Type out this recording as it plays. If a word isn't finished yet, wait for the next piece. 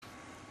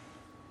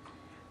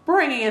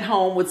Bringing it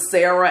home with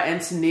Sarah and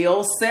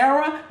Tennille.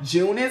 Sarah,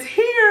 June is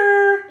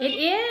here. It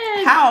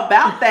is. How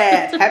about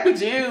that? Happy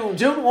June.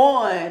 June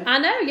 1. I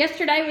know.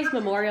 Yesterday was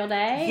Memorial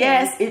Day.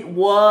 Yes, it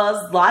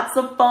was. Lots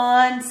of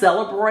fun.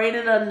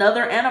 Celebrated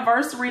another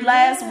anniversary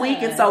last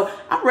week. And so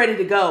I'm ready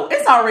to go.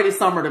 It's already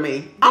summer to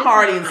me. I'm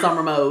already in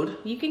summer mode.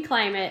 You can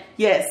claim it.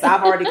 Yes,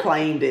 I've already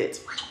claimed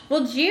it.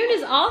 Well, June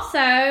is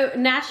also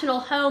National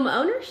Home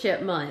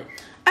Ownership Month.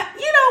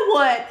 You know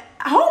what?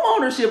 Home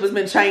ownership has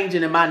been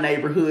changing in my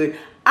neighborhood.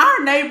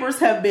 Our neighbors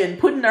have been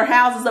putting their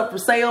houses up for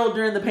sale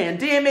during the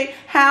pandemic.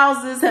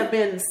 Houses have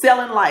been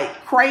selling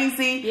like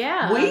crazy.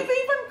 Yeah. We've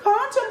even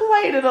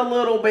contemplated a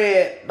little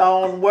bit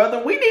on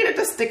whether we needed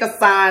to stick a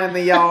sign in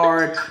the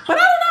yard. But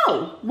I don't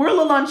know. We're a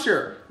little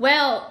unsure.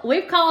 Well,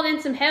 we've called in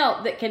some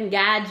help that can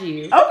guide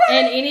you. Okay.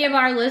 And any of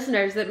our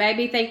listeners that may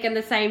be thinking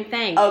the same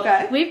thing.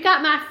 Okay. We've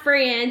got my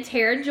friend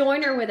Tara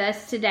Joyner with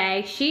us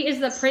today. She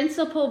is the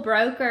principal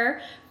broker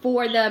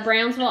for the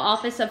Brownsville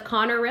office of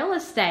Connor Real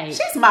Estate.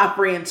 She's my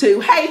friend too.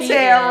 Hey, She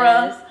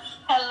Tara. is.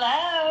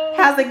 Hello.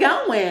 How's it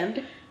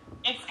going?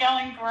 It's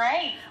going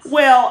great.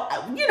 Well,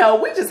 you know,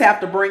 we just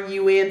have to bring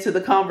you into the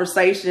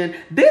conversation.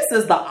 This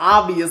is the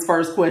obvious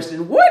first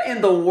question. What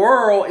in the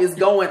world is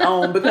going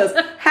on? Because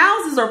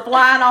houses are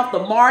flying off the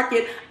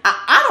market.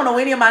 I don't know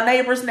any of my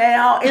neighbors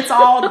now. It's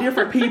all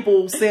different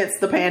people since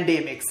the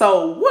pandemic.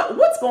 So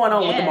what's going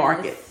on with the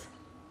market?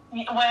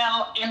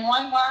 Well, in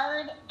one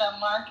word, the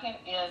market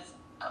is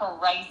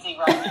crazy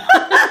right now.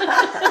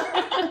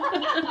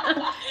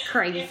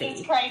 Crazy.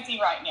 It's crazy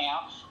right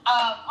now.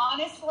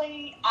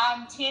 Honestly,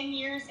 I'm 10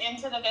 years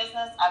into the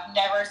business. I've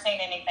never seen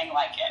anything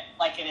like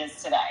it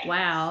is today.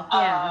 Wow.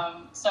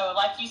 Yeah. So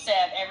like you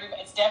said,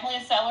 it's definitely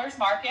a seller's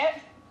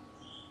market.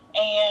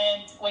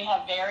 And we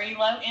have very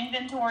low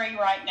inventory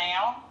right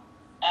now.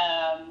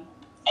 And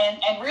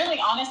really,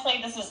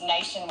 honestly, this is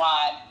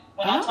nationwide.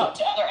 When I talk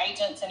to other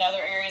agents in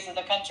other areas of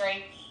the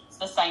country, it's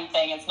the same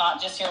thing. It's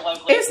not just your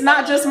local. It's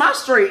not just my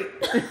street.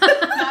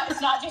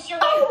 It's not just your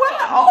local. Oh,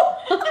 wow.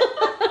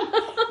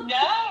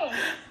 No.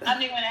 I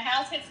mean, when a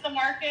house hits the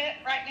market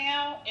right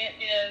now,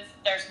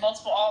 there's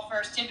multiple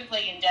offers,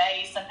 typically in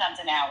days, sometimes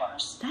in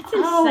hours. That's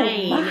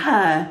insane. Oh,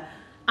 my.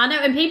 I know,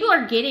 and people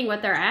are getting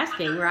what they're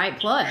asking, right?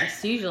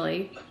 Plus,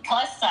 usually.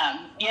 Plus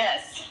some,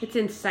 yes. It's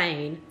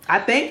insane. I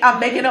think I'm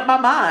making up my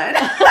mind.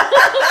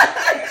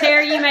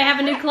 Terry, you may have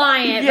a new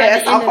client.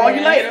 Yes, by the end I'll call of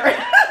you this. later.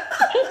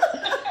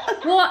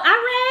 Well,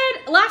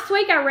 last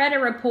week I read a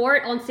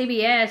report on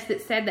CBS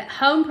that said that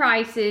home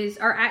prices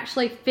are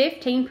actually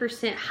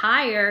 15%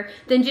 higher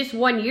than just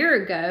 1 year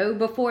ago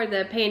before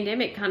the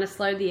pandemic kind of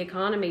slowed the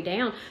economy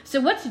down.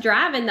 So what's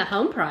driving the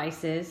home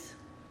prices?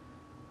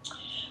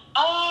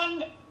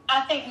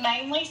 I think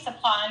mainly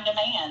supply and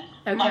demand.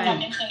 Okay. Like I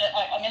mentioned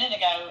a minute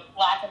ago,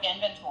 lack of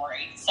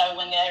inventory. So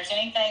when there's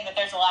a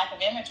lack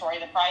of inventory,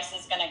 the price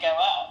is going to go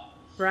up.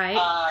 Right.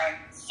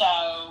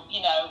 So,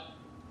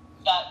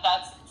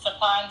 that's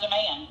supply and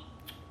demand.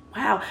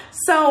 Wow.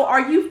 So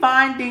are you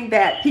finding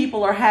that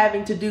people are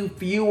having to do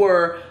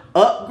fewer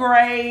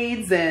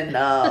upgrades and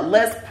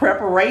less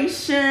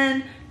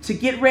preparation to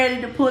get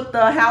ready to put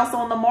the house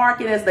on the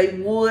market as they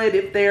would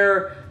if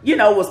there,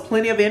 was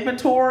plenty of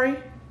inventory?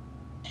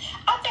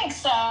 I think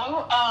so.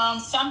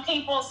 Some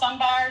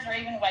buyers are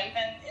even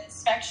waiving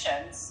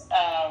inspections.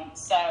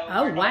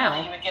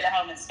 Normally you would get a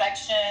home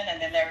inspection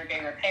and then there would be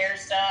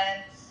repairs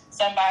done.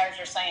 Some buyers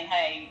are saying,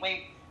 hey,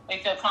 we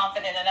feel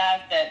confident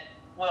enough that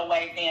we'll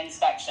waive the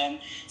inspection.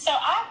 So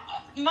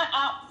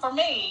for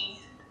me,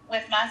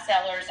 with my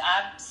sellers,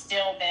 I've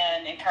still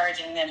been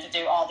encouraging them to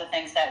do all the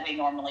things that we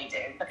normally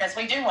do because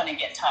we do want to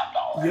get top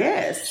dollar.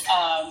 Yes.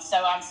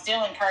 So I'm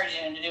still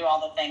encouraging them to do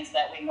all the things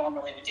that we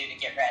normally would do to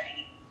get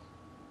ready.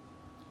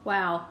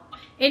 Wow.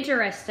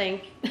 Interesting.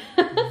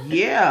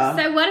 Yeah.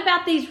 So what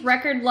about these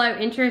record low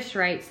interest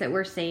rates that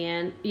we're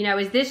seeing?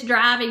 Is this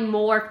driving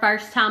more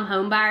first-time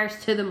home buyers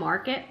to the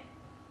market?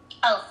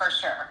 Oh, for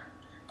sure.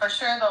 For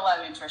sure, the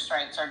low interest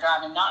rates are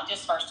driving not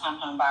just first-time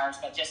home buyers,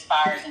 but just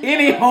buyers in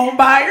Any home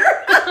buyer?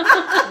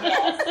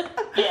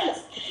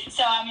 Yes.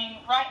 So, I mean,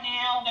 right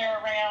now they're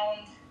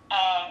around,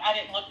 I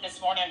didn't look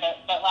this morning,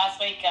 but last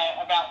week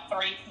about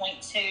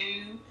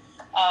 3.2%,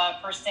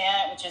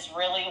 which is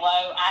really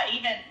low.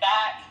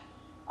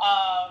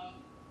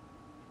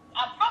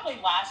 Probably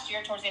last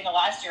year, towards the end of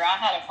last year, I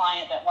had a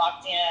client that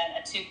locked in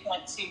a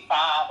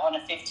 2.25 on a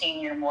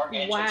 15-year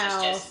mortgage, which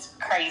is just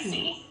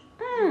crazy.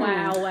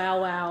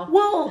 Wow.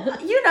 Well,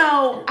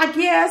 I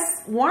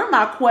guess one of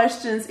my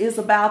questions is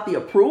about the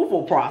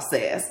approval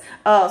process.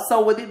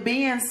 So with it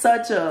being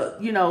such a,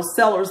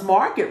 seller's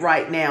market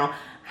right now,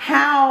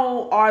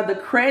 how are the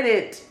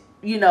credit,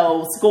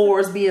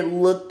 scores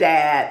being looked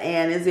at?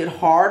 And is it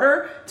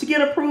harder to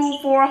get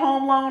approved for a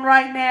home loan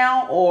right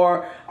now?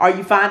 Or are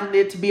you finding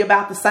it to be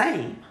about the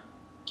same?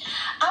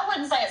 I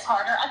wouldn't say it's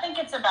harder. I think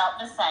it's about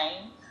the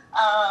same.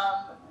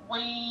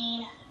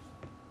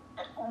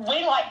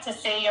 We like to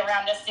see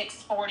around a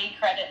 640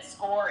 credit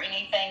score.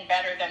 Anything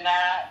better than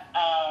that,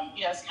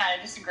 it's kind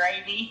of just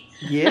gravy.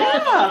 Yeah. We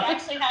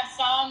actually have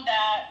some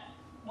that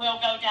will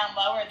go down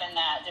lower than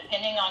that,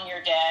 depending on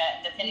your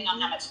debt, depending on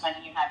how much money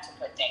you have to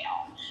put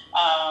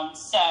down.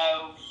 So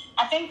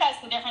I think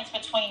that's the difference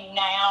between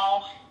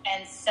now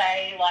and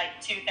say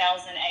like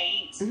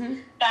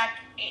 2008. Back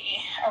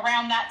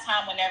around that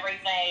time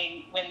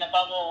when the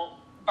bubble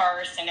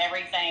burst and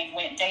everything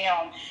went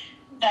down,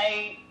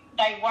 they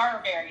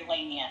were very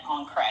lenient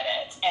on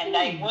credit, and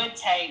they would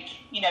take,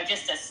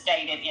 just a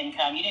stated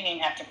income. You didn't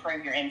even have to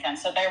prove your income.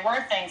 So there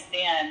were things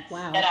then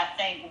that I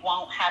think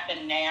won't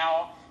happen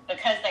now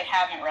because they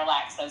haven't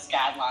relaxed those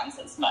guidelines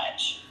as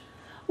much.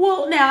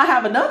 Well, now I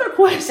have another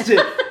question.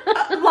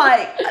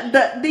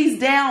 Like these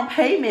down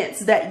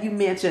payments that you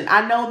mentioned,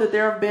 I know that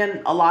there have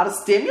been a lot of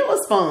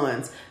stimulus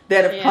funds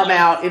that have come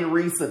out in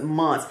recent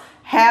months.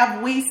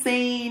 Have we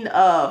seen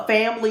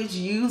families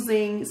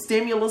using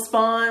stimulus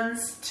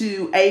funds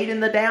to aid in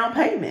the down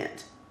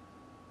payment?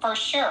 For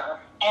sure.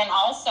 And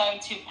also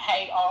to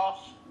pay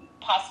off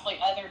possibly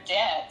other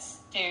debts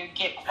to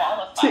get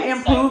qualified. To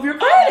improve your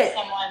credit.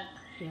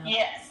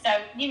 Yes. So,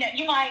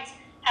 you might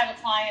have a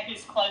client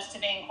who's close to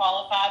being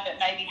qualified, but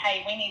maybe,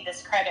 hey, we need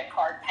this credit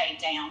card paid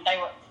down.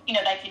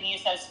 They can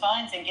use those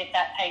funds and get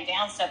that paid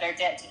down so their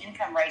debt to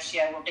income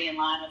ratio will be in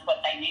line with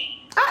what they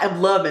need. I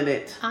am loving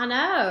it. I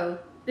know.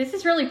 This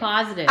is really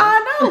positive.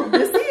 I know.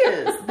 This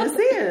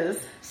is.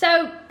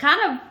 So kind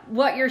of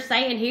what you're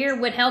saying here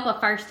would help a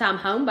first-time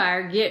home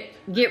buyer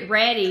get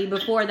ready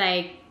before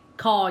they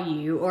call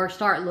you or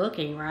start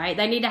looking, right?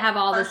 They need to have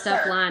all this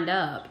stuff lined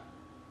up.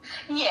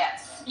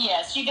 Yes.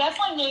 You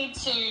definitely need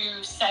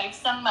to save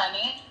some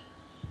money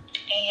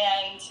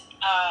and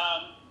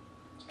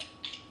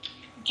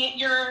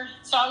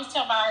so I always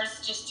tell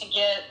buyers just to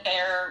get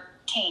their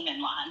team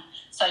in line.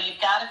 So you've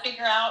got to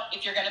figure out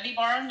if you're going to be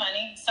borrowing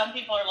money. Some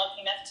people are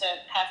lucky enough to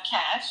have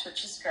cash,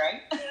 which is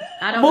great.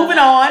 Moving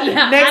on.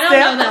 Yeah, Next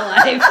step. Know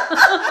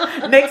that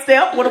life. Next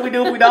step. What do we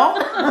do if we don't?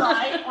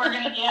 Right. We're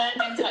going to get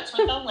in touch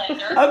with the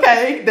lender.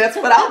 Okay. That's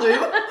what I'll do.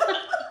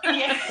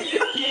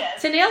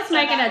 Yes. Tennille's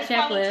making a checklist.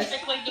 That would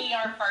typically be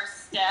our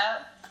first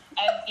step.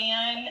 And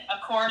then,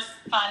 of course,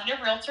 find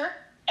a realtor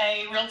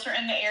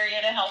in the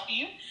area to help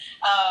you.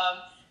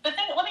 But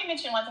let me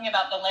mention one thing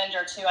about the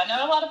lender, too. I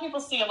know a lot of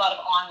people see a lot of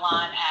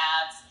online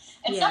ads,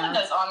 and some of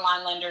those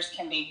online lenders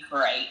can be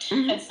great,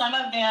 and some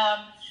of them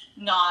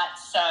not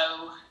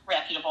so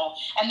reputable.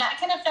 And that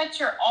can affect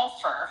your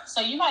offer.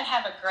 So you might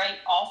have a great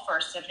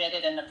offer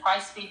submitted, and the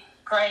price be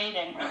great,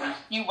 and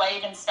you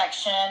waive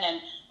inspection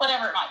and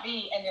whatever it might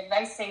be, and then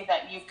they see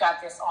that you've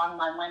got this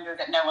online lender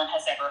that no one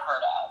has ever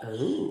heard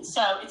of. Ooh.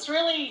 So it's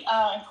really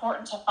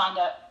important to find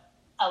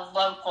a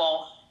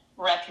local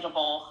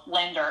reputable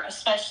lender,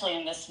 especially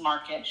in this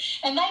market.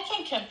 And they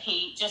can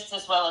compete just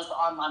as well as the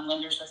online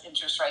lenders with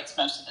interest rates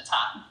most of the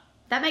time.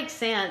 That makes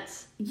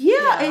sense.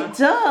 Yeah, it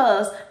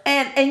does.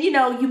 And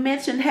you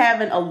mentioned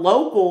having a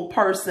local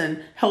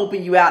person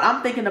helping you out.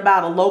 I'm thinking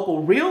about a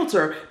local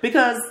realtor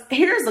because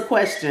here's the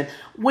question.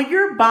 When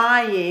you're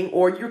buying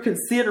or you're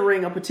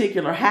considering a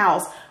particular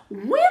house,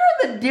 when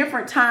are the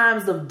different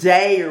times of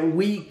day or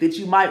week that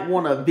you might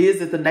want to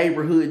visit the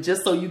neighborhood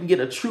just so you can get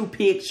a true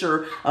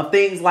picture of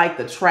things like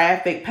the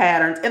traffic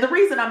patterns? And the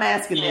reason I'm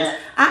asking this,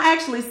 I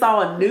actually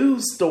saw a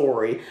news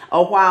story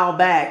a while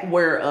back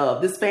where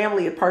this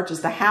family had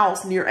purchased a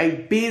house near a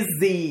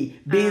busy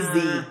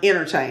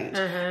interchange.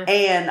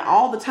 And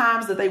all the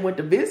times that they went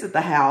to visit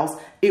the house,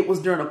 it was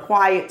during a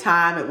quiet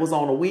time. It was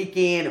on a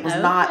weekend. It was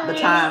not the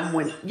time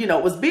when,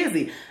 it was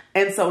busy.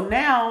 And so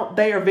now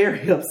they are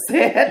very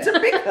upset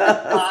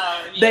because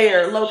they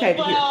are located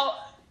here.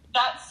 Well,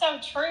 that's so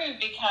true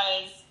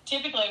because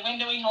typically when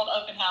do we hold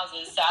open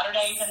houses?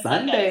 Saturdays and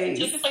Sundays.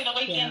 And typically the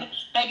weekend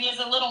maybe is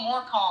a little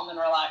more calm and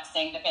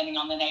relaxing depending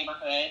on the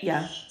neighborhood.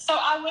 Yeah. So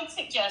I would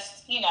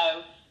suggest,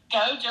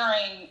 go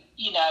during,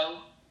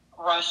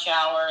 rush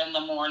hour in the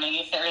morning,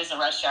 if there is a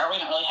rush hour. We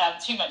don't really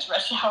have too much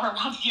rush hour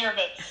around here,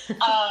 but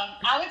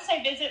I would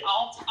say visit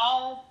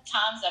all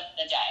times of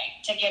the day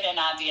to get an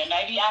idea.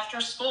 Maybe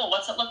after school,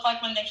 what's it look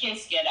like when the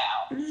kids get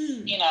out,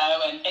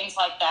 and things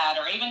like that,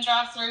 or even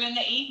drive through in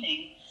the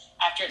evening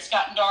after it's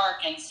gotten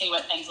dark and see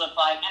what things look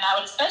like. And I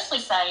would especially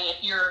say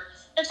if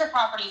there's a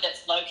property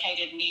that's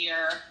located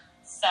near,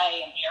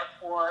 say, an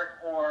airport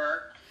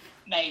or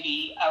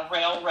maybe a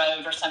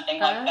railroad or something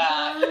like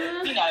that,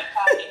 finding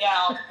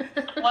out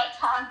what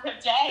time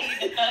of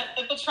day that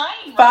the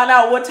train find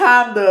out what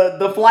time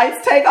the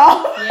flights take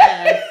off.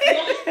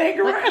 Hang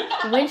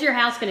around. When's your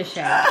house going to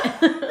show?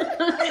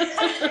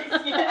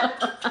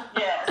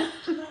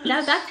 No,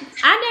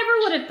 I never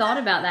would have thought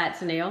about that,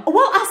 Tennille.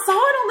 Well, I saw it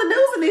on the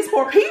news, and these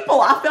poor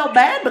people, I felt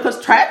bad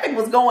because traffic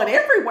was going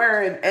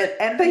everywhere,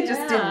 and they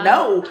just didn't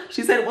know.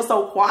 She said it was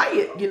so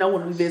quiet,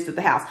 when we visited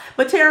the house.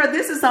 But Tara,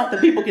 this is something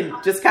people can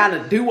just kind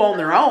of do on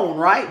their own,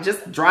 right?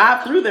 Just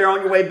drive through there on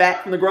your way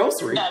back from the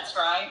grocery. That's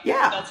right.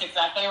 Yeah. That's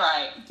exactly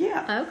right.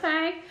 Yeah.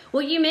 Okay.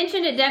 Well, you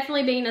mentioned it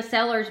definitely being a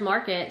seller's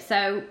market,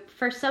 so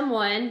for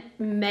someone,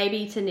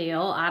 maybe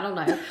Tennille, I don't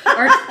know,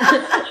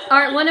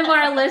 or one of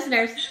our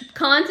listeners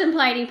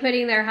contemplating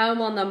putting their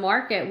home on the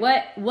market,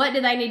 what do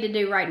they need to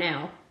do right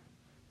now?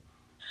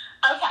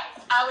 Okay.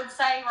 I would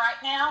say right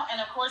now, and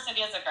of course it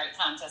is a great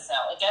time to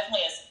sell. It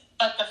definitely is.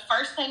 But the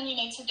first thing you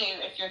need to do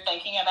if you're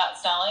thinking about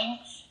selling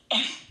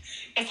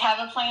is have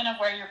a plan of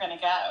where you're going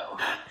to go.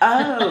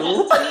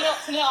 Oh.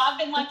 Tennille, I've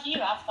been like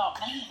you. I've thought,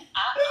 man,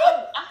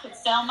 I could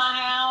sell my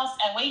house,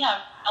 and we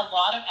have a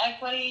lot of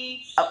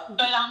equity.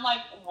 But I'm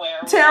like,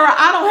 where? Tara,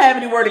 I don't have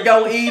anywhere to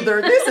go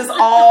either. This is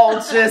all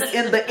just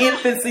in the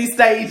infancy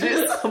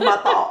stages of my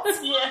thoughts.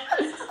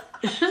 Yes.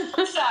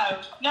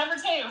 So, number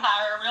 2,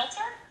 hire a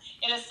realtor.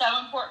 It is so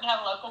important to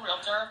have a local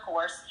realtor, of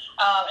course.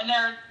 And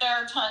there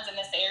are tons in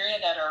this area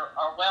that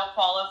are well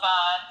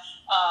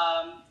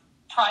qualified.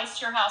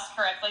 Price your house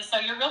correctly. So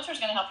your realtor is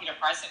going to help you to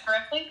price it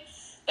correctly.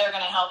 They're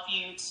going to help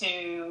you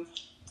to,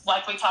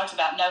 like we talked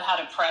about, know how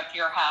to prep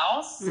your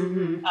house,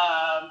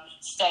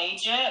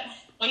 stage it.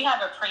 We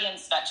have a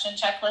pre-inspection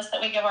checklist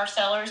that we give our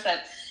sellers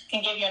that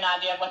can give you an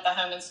idea of what the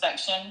home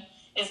inspection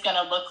is going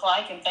to look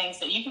like and things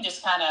that you can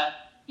just kind of,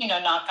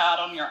 knock out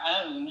on your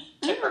own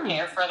to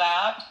prepare for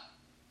that.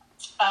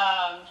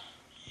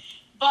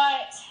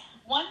 But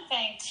one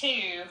thing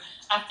too,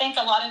 I think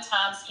a lot of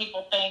times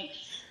people think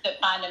that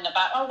finding the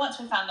buyer, once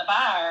we find the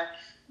buyer,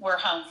 we're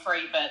home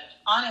free. But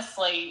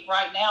honestly,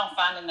 right now,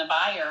 finding the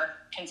buyer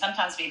can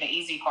sometimes be the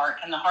easy part.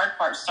 And the hard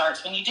part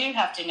starts when you do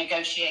have to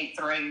negotiate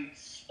through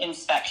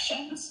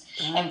inspections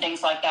and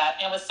things like that.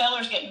 And with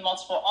sellers getting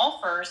multiple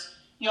offers,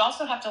 you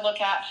also have to look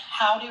at,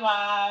 how do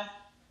I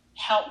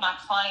help my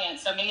client?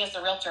 So me as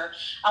the realtor,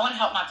 I want to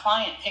help my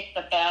client pick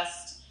the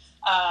best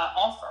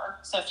offer.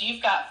 So if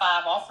you've got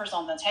 5 offers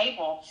on the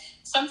table,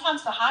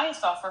 sometimes the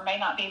highest offer may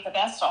not be the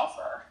best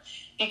offer,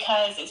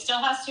 because it still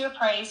has to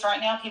appraise. Right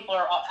now, people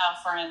are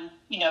offering,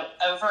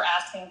 over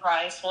asking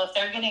price. Well, if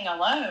they're getting a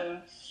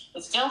loan,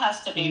 it still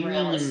has to be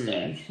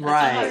realistic.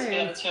 Right. It still has to be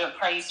able to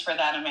appraise for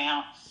that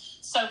amount.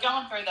 So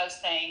going through those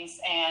things,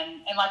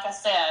 and like I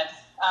said,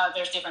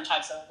 there's different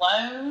types of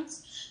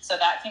loans, so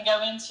that can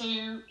go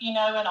into,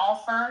 an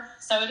offer.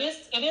 So it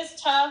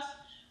is tough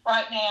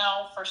right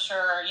now, for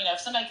sure. If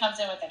somebody comes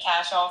in with a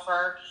cash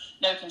offer,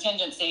 no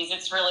contingencies,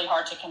 it's really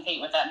hard to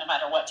compete with that, no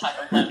matter what type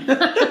of loan.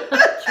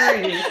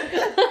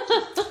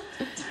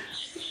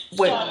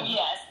 So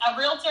yes, a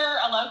realtor,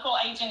 a local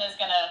agent is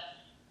going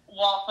to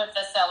walk with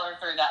the seller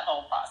through that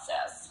whole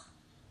process.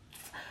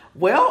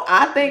 Well,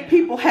 I think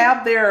people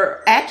have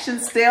their action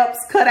steps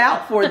cut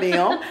out for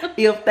them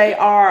if they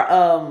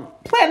are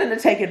planning to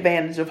take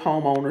advantage of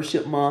Home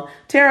Ownership Month.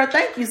 Tara,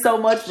 thank you so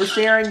much for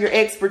sharing your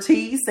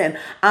expertise. And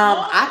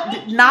I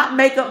did not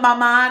make up my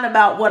mind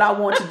about what I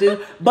want to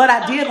do, but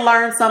I did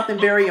learn something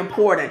very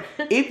important.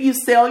 If you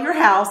sell your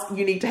house,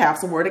 you need to have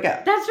somewhere to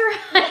go. That's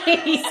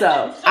right.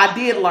 So I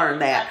did learn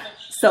that.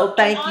 So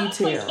thank you,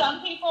 Tara.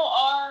 Some people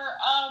are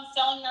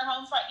selling their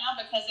homes right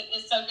now because it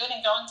is so good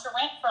and going to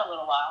rent for a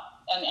little while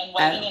and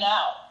waiting it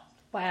out.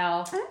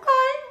 Wow.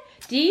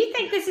 Okay. Do you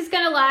think this is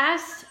going to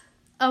last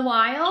a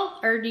while,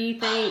 or do you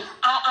think?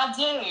 I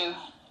do.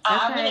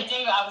 I really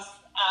do. Of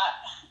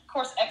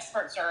course,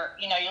 experts are,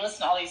 you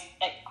listen to all these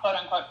quote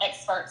unquote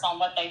experts on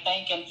what they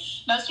think, and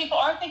most people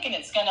are thinking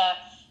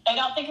they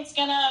don't think it's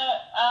gonna,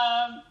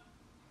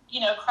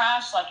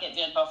 crash like it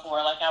did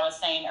before, like I was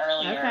saying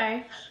earlier.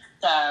 Okay.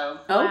 So.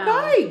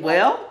 Okay.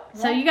 Well.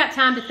 So you got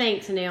time to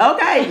think, Tennille.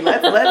 Okay,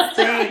 let's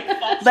think.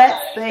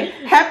 Let's think.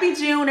 Happy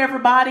June,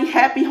 everybody.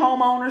 Happy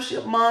Home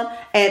Ownership Month.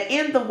 And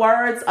in the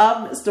words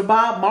of Mr.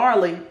 Bob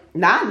Marley,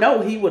 now I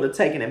know he would have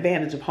taken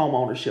advantage of Home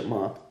Ownership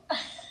Month.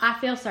 I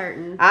feel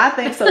certain. I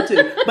think so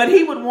too. But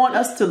he would want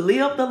us to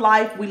live the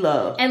life we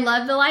love. And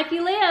love the life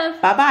you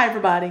live. Bye-bye,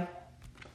 everybody.